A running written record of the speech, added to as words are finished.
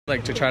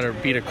Like to try to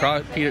beat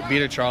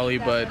a trolley,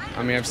 but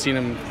I mean I've seen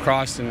him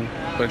cross,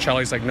 but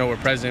Charlie's like nowhere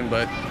present,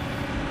 but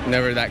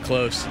never that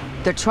close.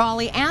 The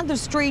trolley and the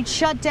street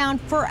shut down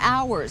for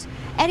hours.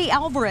 Eddie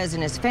Alvarez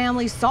and his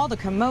family saw the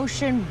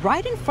commotion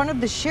right in front of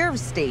the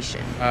sheriff's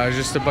station.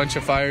 Just a bunch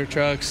of fire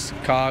trucks,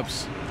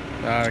 cops,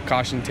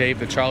 caution tape.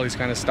 The trolley's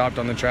kind of stopped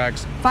on the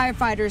tracks.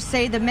 Firefighters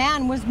say the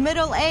man was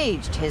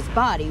middle-aged, his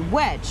body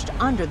wedged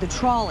under the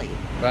trolley.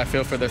 But I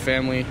feel for the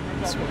family.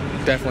 It's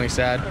definitely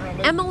sad.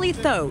 Emily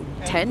Tho,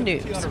 10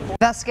 News.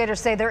 Investigators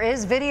say there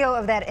is video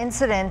of that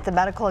incident. The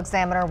medical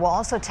examiner will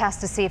also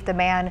test to see if the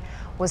man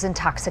was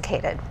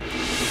intoxicated.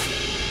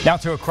 Now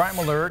to a crime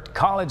alert.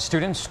 College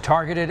students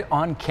targeted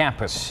on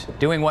campus,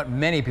 doing what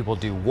many people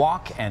do,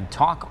 walk and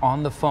talk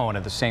on the phone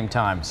at the same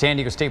time. San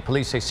Diego State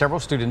Police say several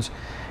students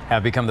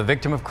have become the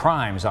victim of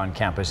crimes on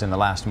campus in the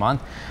last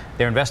month.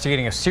 They're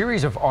investigating a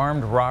series of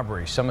armed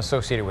robberies, some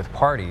associated with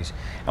parties.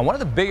 And one of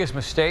the biggest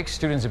mistakes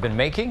students have been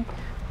making,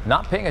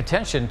 not paying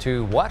attention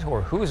to what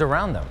or who's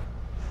around them.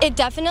 It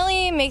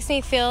definitely makes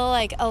me feel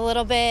like a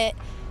little bit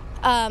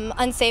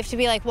unsafe to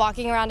be like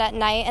walking around at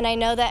night, and I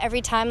know that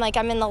every time like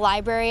I'm in the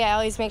library, I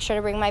always make sure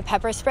to bring my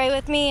pepper spray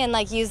with me and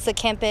like use the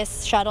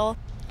campus shuttle.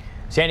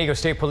 San Diego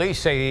State Police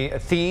say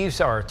thieves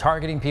are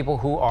targeting people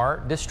who are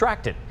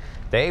distracted.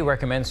 They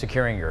recommend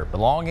securing your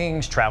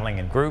belongings, traveling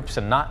in groups,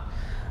 and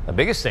the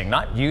biggest thing,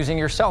 not using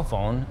your cell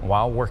phone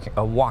while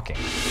walking.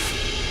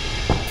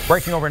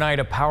 Breaking overnight,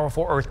 a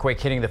powerful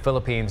earthquake hitting the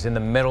Philippines in the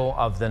middle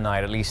of the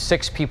night. At least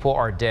 6 people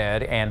are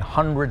dead and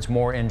hundreds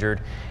more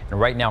injured. And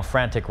right now,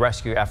 frantic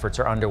rescue efforts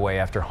are underway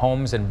after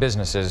homes and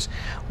businesses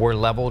were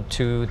leveled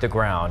to the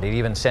ground. It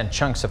even sent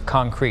chunks of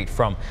concrete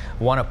from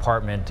one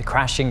apartment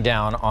crashing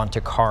down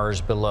onto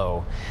cars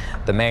below.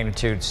 The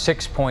magnitude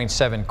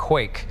 6.7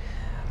 quake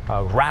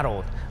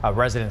rattled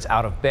residents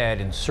out of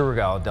bed in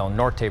Surigao del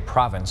Norte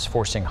province,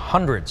 forcing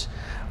hundreds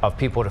of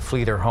people to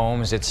flee their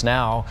homes. It's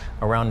now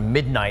around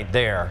midnight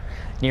there.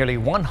 Nearly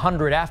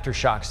 100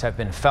 aftershocks have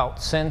been felt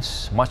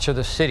since. Much of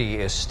the city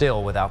is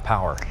still without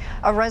power.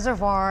 A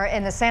reservoir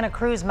in the Santa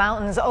Cruz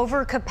Mountains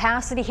over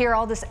capacity here,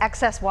 all this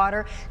excess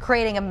water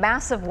creating a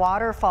massive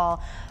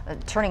waterfall,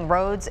 turning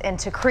roads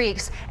into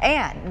creeks,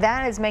 and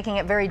that is making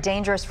it very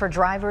dangerous for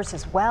drivers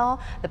as well.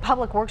 The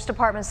Public Works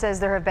Department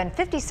says there have been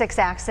 56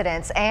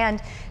 accidents,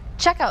 and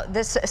check out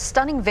this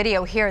stunning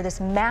video here, this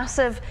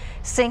massive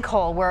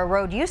sinkhole where a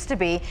road used to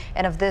be,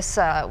 and of this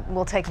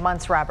will take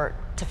months, Robert,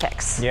 to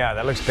fix. Yeah,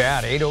 that looks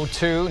bad.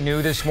 8:02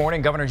 new this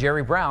morning. Governor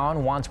Jerry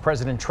Brown wants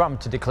President Trump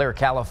to declare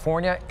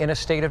California in a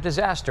state of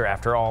disaster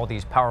after all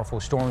these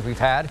powerful storms we've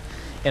had.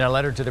 In a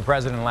letter to the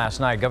president last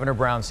night, Governor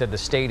Brown said the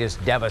state is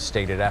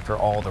devastated after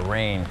all the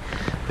rain.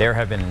 There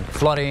have been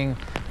flooding,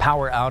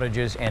 power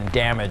outages, and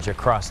damage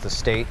across the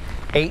state.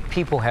 8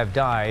 people have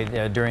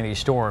died during these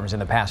storms in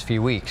the past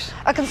few weeks.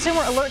 A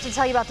consumer alert to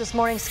tell you about this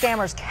morning.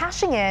 Scammers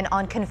cashing in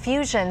on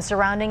confusion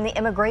surrounding the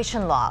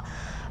immigration law.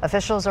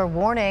 Officials are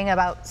warning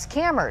about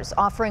scammers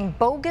offering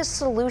bogus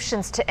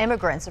solutions to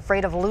immigrants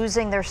afraid of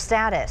losing their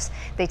status.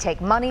 They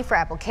take money for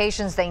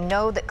applications they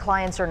know that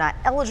clients are not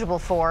eligible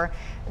for.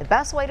 The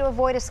best way to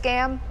avoid a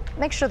scam,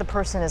 make sure the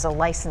person is a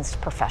licensed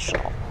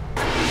professional.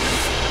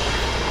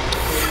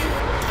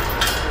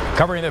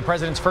 Covering the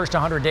president's first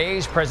 100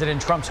 days,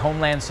 President Trump's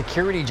Homeland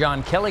Security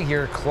John Kelly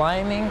here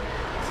climbing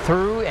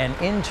through and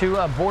into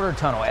a border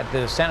tunnel at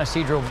the San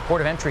Ysidro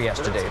port of entry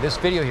yesterday. This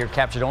video here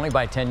captured only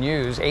by 10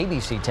 News,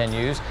 ABC 10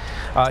 News.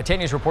 10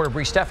 News reporter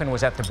Bree Steffen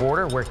was at the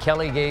border where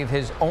Kelly gave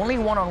his only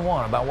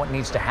one-on-one about what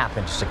needs to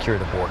happen to secure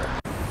the border.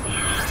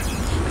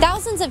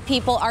 Thousands of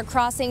people are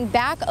crossing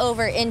back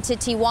over into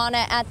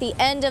Tijuana at the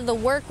end of the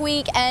work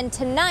week, and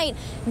tonight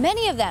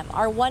many of them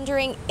are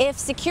wondering if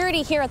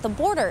security here at the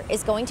border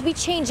is going to be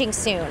changing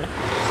soon.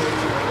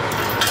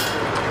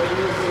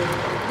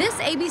 This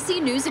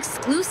ABC News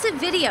exclusive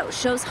video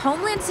shows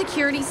Homeland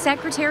Security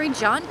Secretary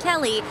John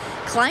Kelly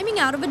climbing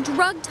out of a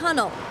drug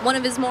tunnel, one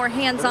of his more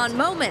hands-on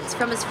moments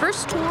from his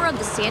first tour of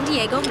the San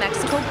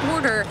Diego-Mexico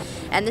border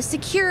and the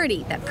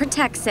security that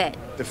protects it.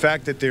 The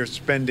fact that they're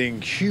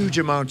spending huge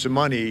amounts of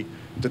money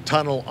to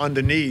tunnel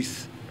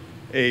underneath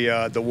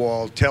the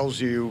wall tells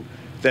you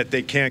that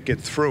they can't get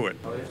through it.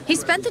 He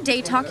spent the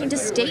day talking to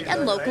state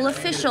and local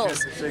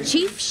officials.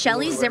 Chief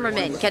Shelley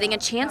Zimmerman getting a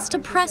chance to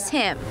press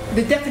him.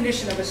 The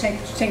definition of a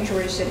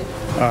sanctuary city?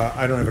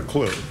 I don't have a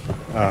clue.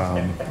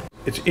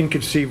 It's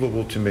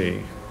inconceivable to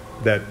me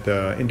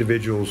that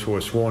individuals who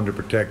are sworn to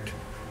protect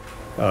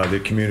their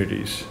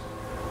communities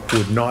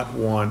would not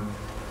want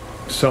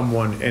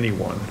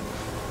anyone,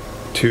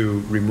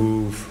 to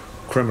remove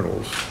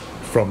criminals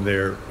from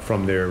their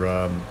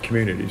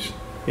communities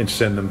and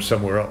send them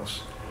somewhere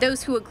else.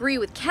 Those who agree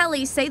with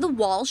Kelly say the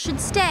wall should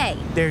stay.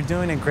 They're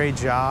doing a great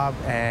job,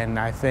 and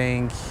I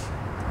think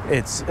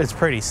it's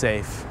pretty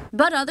safe.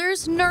 But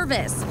others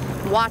nervous,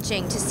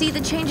 watching to see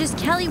the changes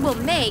Kelly will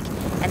make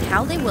and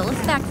how they will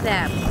affect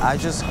them. I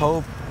just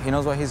hope he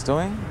knows what he's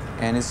doing,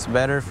 and it's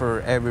better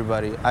for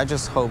everybody. I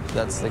just hope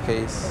that's the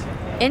case.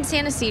 In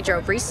San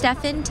Ysidro, Bree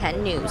Steffen,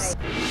 10 News.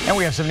 And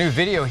we have some new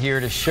video here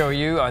to show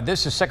you.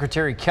 This is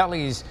Secretary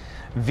Kelly's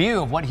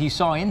view of what he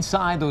saw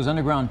inside those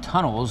underground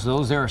tunnels.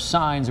 Those there are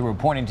signs that were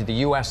pointing to the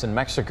U.S. and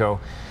Mexico.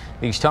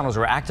 These tunnels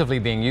were actively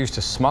being used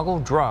to smuggle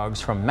drugs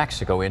from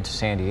Mexico into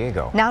San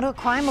Diego. Now to a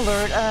crime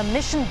alert. A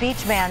Mission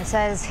Beach man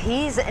says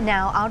he's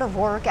now out of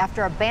work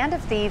after a band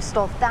of thieves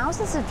stole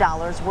thousands of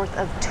dollars worth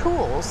of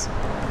tools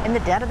in the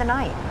dead of the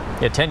night.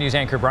 Yeah, 10 News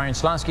anchor Brian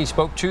Slonsky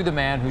spoke to the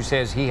man who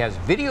says he has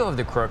video of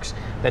the crooks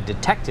that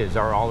detectives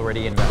are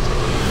already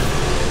investigating.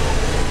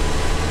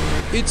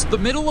 It's the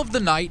middle of the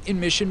night in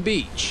Mission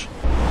Beach.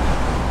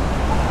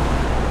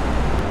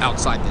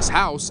 Outside this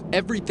house,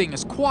 everything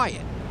is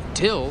quiet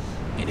until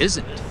it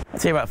isn't. I'd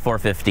say about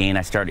 4:15,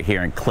 I started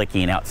hearing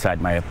clicking outside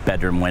my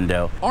bedroom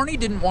window. Arnie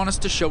didn't want us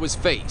to show his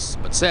face,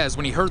 but says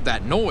when he heard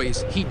that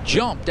noise, he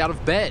jumped out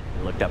of bed.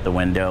 I looked out the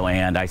window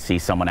and I see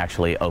someone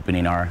actually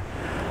opening our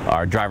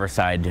driver's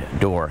side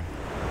door.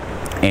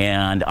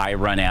 And I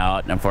run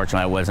out, and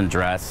unfortunately I wasn't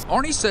dressed.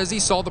 Arnie says he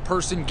saw the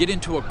person get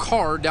into a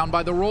car down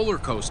by the roller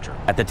coaster.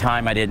 At the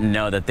time, I didn't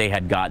know that they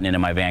had gotten into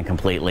my van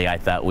completely. I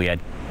thought we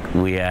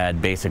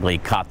had basically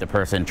caught the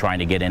person trying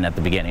to get in at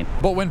the beginning.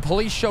 But when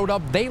police showed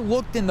up, they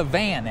looked in the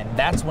van, and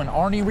that's when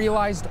Arnie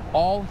realized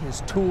all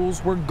his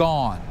tools were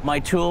gone. My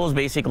tools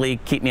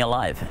basically keep me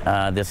alive.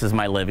 This is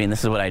my living.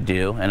 This is what I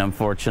do, and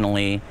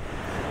unfortunately,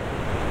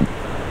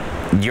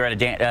 you're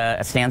at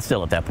a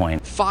standstill at that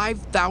point.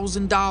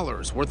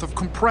 $5,000 worth of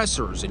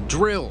compressors and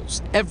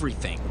drills,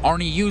 everything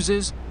Arnie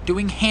uses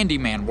doing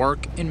handyman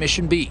work in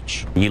Mission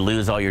Beach. You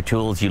lose all your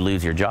tools, you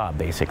lose your job,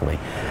 basically.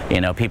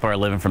 You know, people are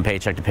living from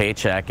paycheck to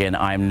paycheck, and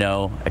I'm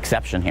no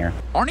exception here.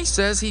 Arnie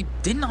says he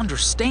didn't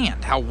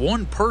understand how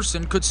one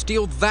person could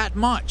steal that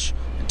much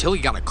until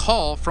he got a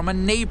call from a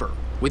neighbor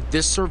with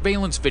this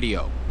surveillance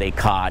video. They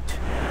caught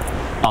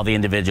all the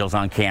individuals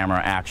on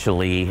camera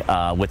actually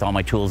with all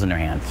my tools in their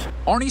hands.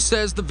 Arnie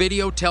says the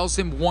video tells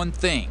him one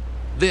thing.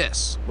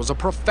 This was a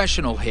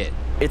professional hit.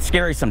 It's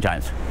scary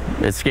sometimes.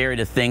 It's scary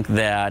to think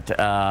that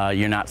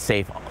you're not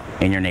safe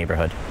in your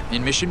neighborhood.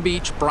 In Mission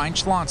Beach, Brian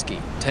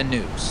Schlonsky, 10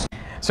 News.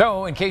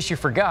 So, in case you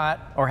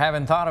forgot or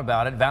haven't thought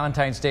about it,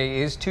 Valentine's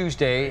Day is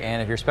Tuesday,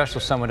 and if your special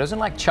someone doesn't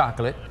like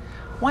chocolate,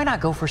 why not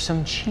go for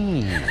some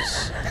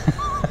cheese?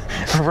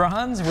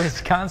 Ron's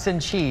Wisconsin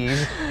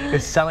Cheese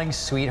is selling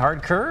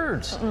sweetheart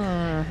curds.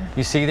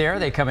 You see there,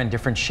 they come in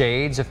different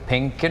shades of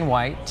pink and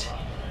white,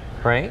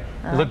 right?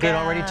 Okay. Look good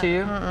already to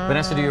you?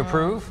 Vanessa, do you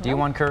approve? Do you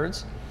want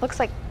curds? Looks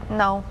like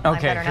no.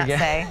 Okay, I better not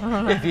say.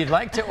 If you'd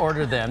like to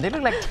order them, they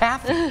look like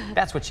taffy.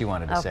 That's what you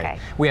wanted to say.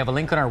 We have a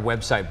link on our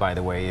website, by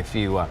the way, if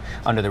you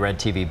under the red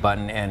TV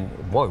button, and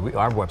boy,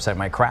 our website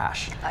might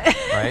crash,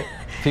 right?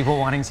 People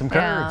wanting some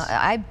curds. Yeah,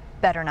 I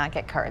better not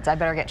get curds. I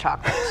better get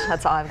chocolate.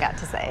 That's all I've got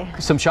to say.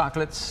 Some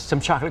chocolates, some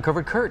chocolate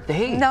covered curd.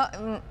 Hey,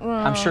 no,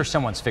 I'm sure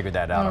someone's figured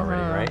that out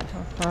already, right?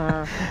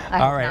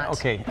 All right,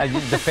 okay.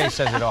 The face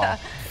says it all.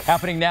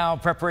 Happening now,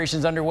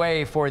 preparations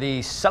underway for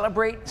the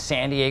Celebrate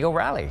San Diego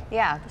rally.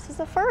 Yeah, this is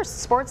the first.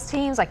 Sports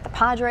teams like the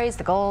Padres,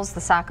 the Gulls, the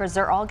Sockers,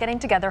 they're all getting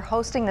together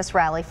hosting this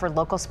rally for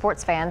local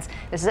sports fans.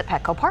 This is at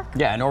Petco Park.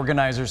 Yeah, and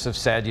organizers have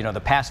said, you know, the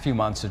past few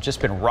months have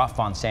just been rough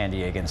on San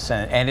Diegans,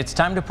 and it's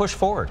time to push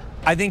forward.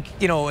 I think,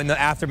 you know, in the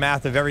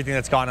aftermath of everything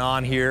that's gone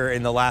on here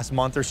in the last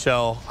month or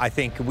so, I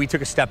think we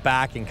took a step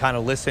back and kind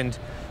of listened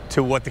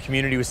to what the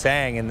community was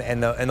saying,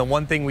 and the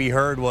one thing we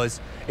heard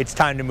was it's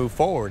time to move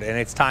forward, and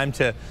it's time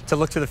to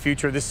look to the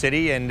future of the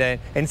city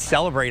and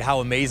celebrate how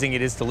amazing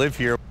it is to live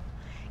here.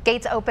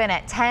 Gates open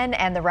at 10,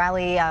 and the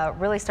rally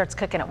really starts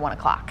cooking at 1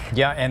 o'clock.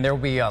 Yeah, and there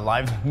will be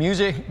live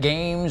music,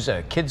 games,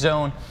 a kid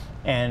zone,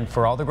 and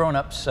for all the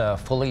grown-ups,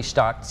 fully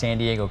stocked San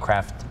Diego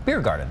Craft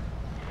Beer Garden.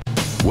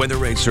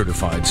 WeatherRate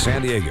certified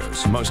San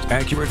Diego's most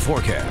accurate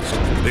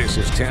forecast. This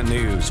is 10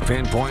 News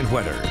Pinpoint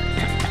Weather.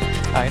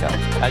 I know,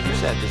 as you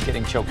said, just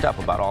getting choked up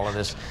about all of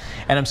this.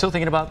 And I'm still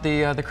thinking about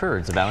the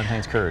curds, the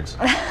Valentine's curds.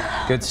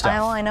 Good stuff.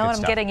 Well, I know what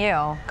I'm getting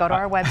you. Go to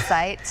our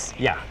website.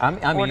 Yeah, I'm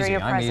easy.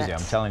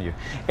 I'm telling you.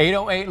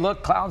 8:08,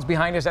 look, clouds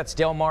behind us. That's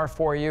Del Mar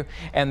for you.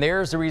 And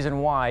there's the reason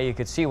why you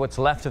could see what's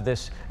left of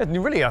this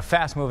really a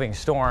fast-moving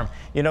storm.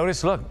 You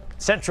notice, look,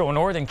 central and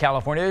northern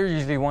California, they're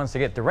usually the ones to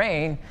get the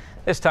rain.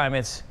 This time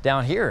it's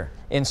down here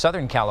in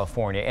Southern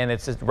California, and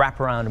it's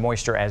wraparound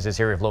moisture as this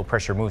area of low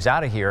pressure moves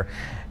out of here.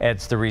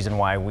 It's the reason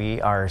why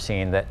we are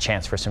seeing that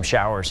chance for some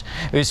showers.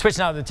 We switch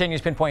now to the 10 News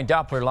Pinpoint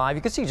Doppler Live.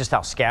 You can see just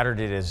how scattered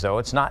it is, though.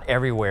 It's not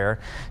everywhere.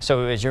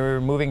 So as you're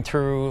moving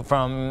through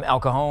from El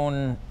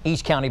Cajon,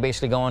 East County,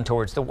 basically going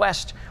towards the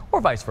west,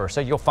 or vice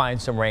versa, you'll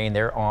find some rain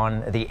there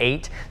on the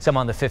 8, some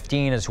on the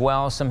 15 as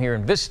well, some here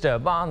in Vista,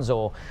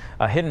 Bonsall,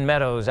 Hidden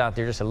Meadows out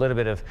there, just a little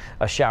bit of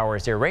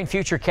showers there. Rain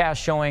future cast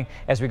showing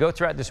as we go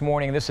throughout this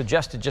morning. This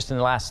adjusted just in the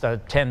the last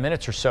 10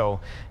 minutes or so.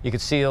 You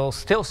could still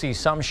see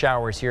some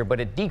showers here, but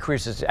it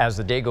decreases as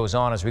the day goes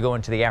on. As we go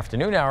into the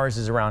afternoon hours,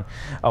 is around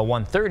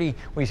 1:30.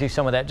 We see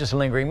some of that just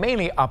lingering,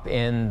 mainly up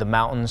in the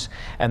mountains.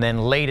 And then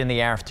late in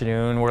the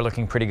afternoon, we're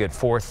looking pretty good,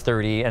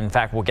 4:30. In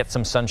fact, we'll get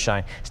some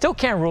sunshine. Still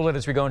can't rule it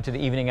as we go into the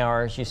evening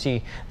hours. You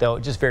see, though,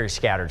 just very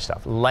scattered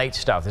stuff, light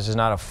stuff. This is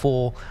not a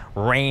full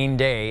rain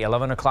day.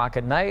 11 o'clock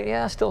at night,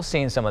 yeah, still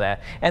seeing some of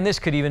that. And this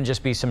could even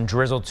just be some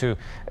drizzle to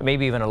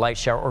maybe even a light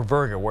shower or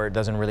virga where it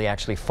doesn't really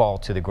actually fall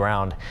to the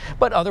ground.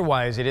 But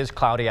otherwise, it is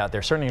cloudy out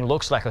there. Certainly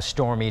looks like a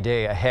stormy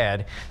day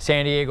ahead.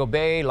 San Diego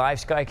Bay, live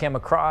sky cam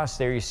across.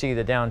 There you see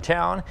the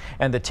downtown.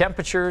 And the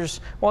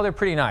temperatures, well, they're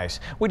pretty nice.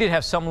 We did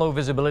have some low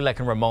visibility like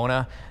in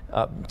Ramona.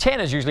 10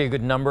 is usually a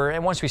good number,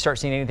 and once we start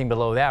seeing anything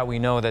below that, we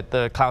know that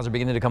the clouds are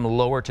beginning to come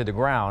lower to the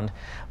ground.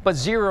 But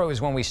 0 is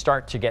when we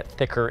start to get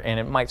thicker, and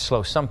it might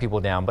slow some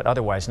people down, but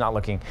otherwise not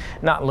looking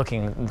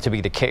to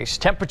be the case.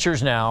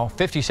 Temperatures now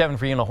 57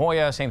 for La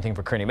Jolla, same thing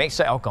for Kearney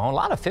Mesa, El Cajon, a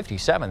lot of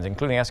 57s,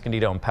 including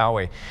Escondido and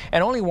Poway,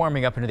 and only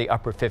warming up into the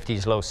upper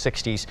 50s, low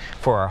 60s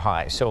for our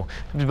highs, so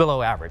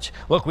below average.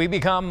 Look, we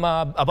become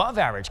above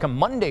average come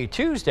Monday,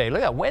 Tuesday.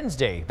 Look at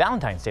Wednesday,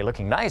 Valentine's Day,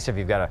 looking nice if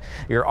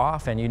you're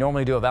off and you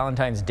normally do a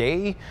Valentine's Day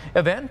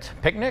event,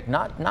 picnic,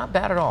 not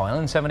bad at all.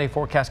 And 7-day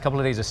forecast, couple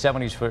of days of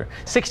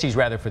 60s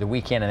rather for the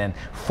weekend, and then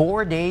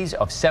 4 days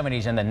of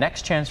 70s, and the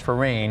next chance for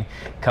rain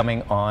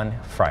coming on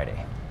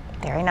Friday.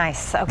 Very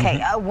nice. Okay,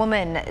 a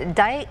woman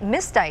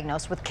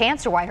misdiagnosed with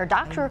cancer while her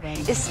doctor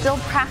is still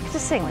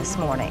practicing this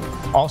morning.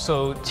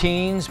 Also,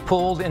 teens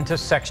pulled into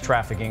sex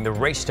trafficking, the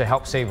race to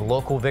help save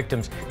local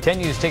victims. 10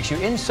 News takes you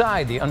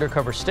inside the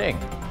undercover sting.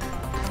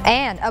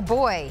 And a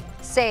boy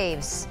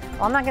saves,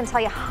 well, I'm not going to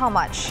tell you how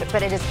much,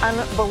 but it is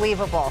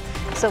unbelievable.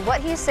 So what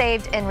he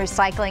saved in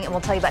recycling, and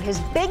we'll tell you about his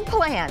big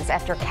plans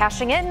after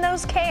cashing in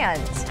those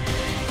cans.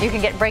 You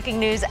can get breaking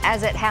news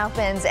as it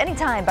happens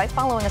anytime by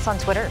following us on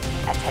Twitter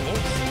at 10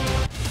 News.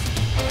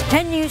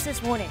 10 News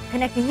this morning,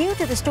 connecting you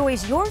to the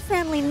stories your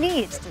family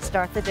needs to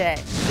start the day.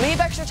 Leave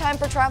extra time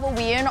for travel.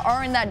 We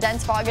are in that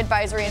dense fog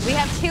advisory. We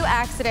have 2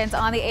 accidents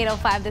on the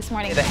 805 this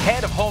morning. The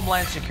head of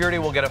Homeland Security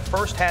will get a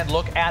first-hand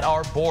look at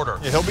our border.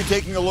 Yeah, he'll be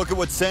taking a look at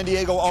what San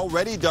Diego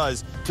already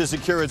does to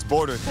secure its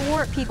border.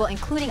 4 people,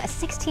 including a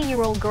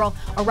 16-year-old girl,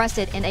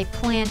 arrested in a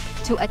plan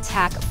to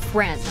attack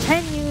friends.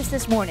 10 News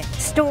this morning,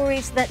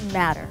 stories that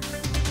matter.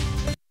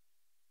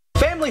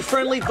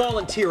 Family-friendly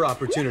volunteer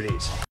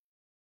opportunities.